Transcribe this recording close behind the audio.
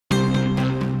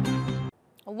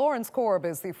Lawrence Korb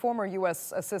is the former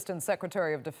U.S. Assistant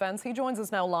Secretary of Defense. He joins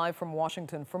us now live from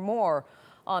Washington for more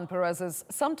on Peres's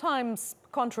sometimes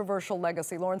controversial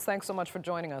legacy. Lawrence, thanks so much for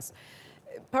joining us.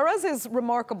 Peres is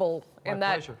remarkable in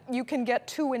that you can get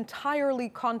two entirely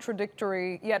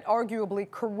contradictory, yet arguably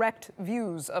correct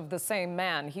views of the same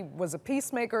man. He was a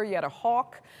peacemaker, yet a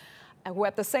hawk, who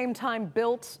at the same time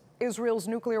built Israel's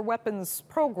nuclear weapons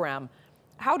program.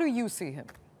 How do you see him?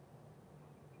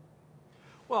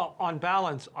 Well, on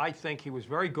balance, I think he was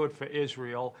very good for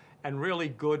Israel and really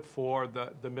good for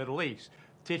the Middle East.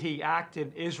 Did he act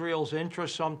in Israel's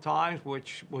interests sometimes,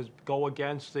 which was go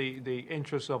against the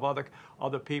interests of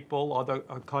other people, other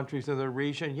countries in the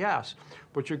region? Yes.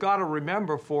 But you got to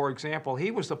remember, for example,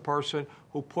 he was the person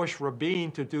who pushed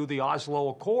Rabin to do the Oslo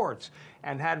Accords.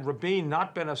 And had Rabin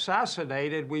not been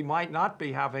assassinated, we might not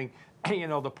be having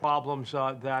the problems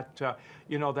that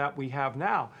we have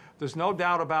now. There's no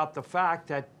doubt about the fact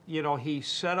that, he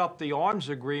set up the arms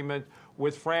agreement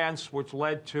with France, which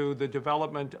led to the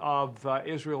development of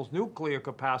Israel's nuclear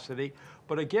capacity.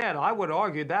 But again, I would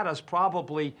argue that has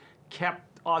probably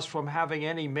kept us from having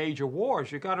any major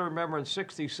wars. You got to remember in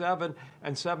 67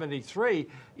 and 73,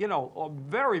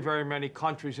 very, very many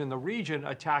countries in the region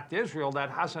attacked Israel. That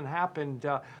hasn't happened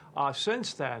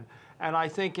since then. And I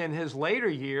think in his later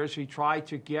years, he tried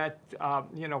to get,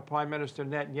 Prime Minister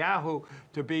Netanyahu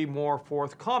to be more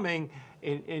forthcoming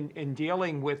in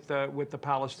dealing with the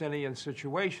Palestinian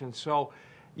situation. So,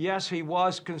 yes, he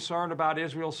was concerned about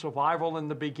Israel's survival in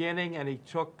the beginning, and he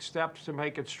took steps to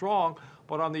make it strong.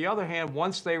 But on the other hand,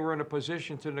 once they were in a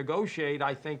position to negotiate,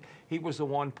 I think he was the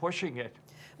one pushing it.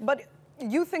 But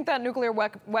you think that nuclear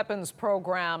weapons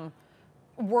program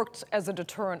worked as a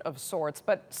deterrent of sorts,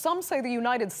 but some say the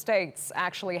United States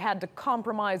actually had to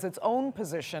compromise its own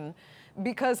position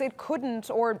because it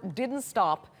couldn't or didn't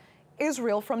stop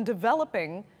Israel from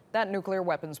developing that nuclear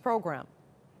weapons program.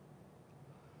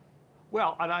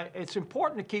 Well, and it's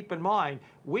important to keep in mind,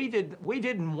 we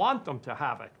didn't want them to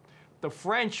have it. The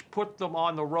French put them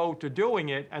on the road to doing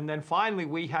it, and then finally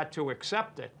we had to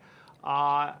accept it.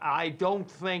 I don't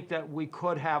think that we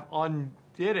could have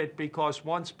undid it, because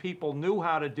once people knew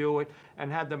how to do it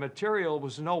and had the material, there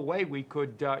was no way we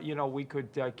could,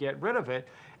 get rid of it.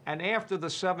 And after the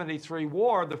 73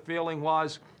 war, the feeling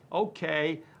was,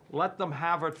 okay, let them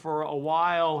have it for a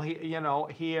while,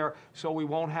 here, so we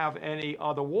won't have any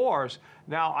other wars.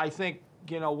 Now, I think,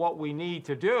 what we need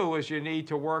to do is you need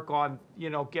to work on,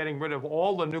 getting rid of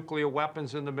all the nuclear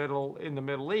weapons in the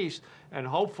Middle East, and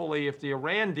hopefully, if the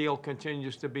Iran deal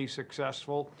continues to be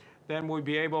successful, then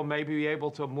we'll maybe be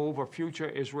able to move a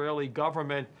future Israeli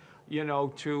government,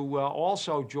 to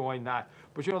also join that.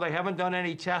 But they haven't done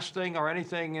any testing or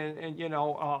anything,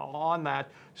 on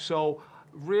that. So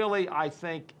really, I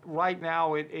think right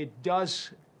now it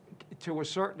does, to a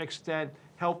certain extent,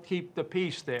 help keep the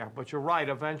peace there. But you're right,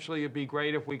 eventually it'd be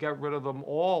great if we get rid of them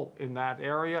all in that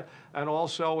area. And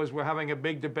also, as we're having a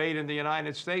big debate in the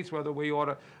United States, whether we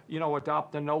ought to,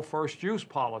 adopt a no first use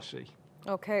policy.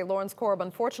 Okay, Lawrence Korb,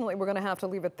 unfortunately, we're going to have to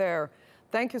leave it there.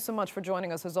 Thank you so much for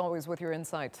joining us, as always, with your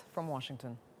insight from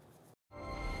Washington.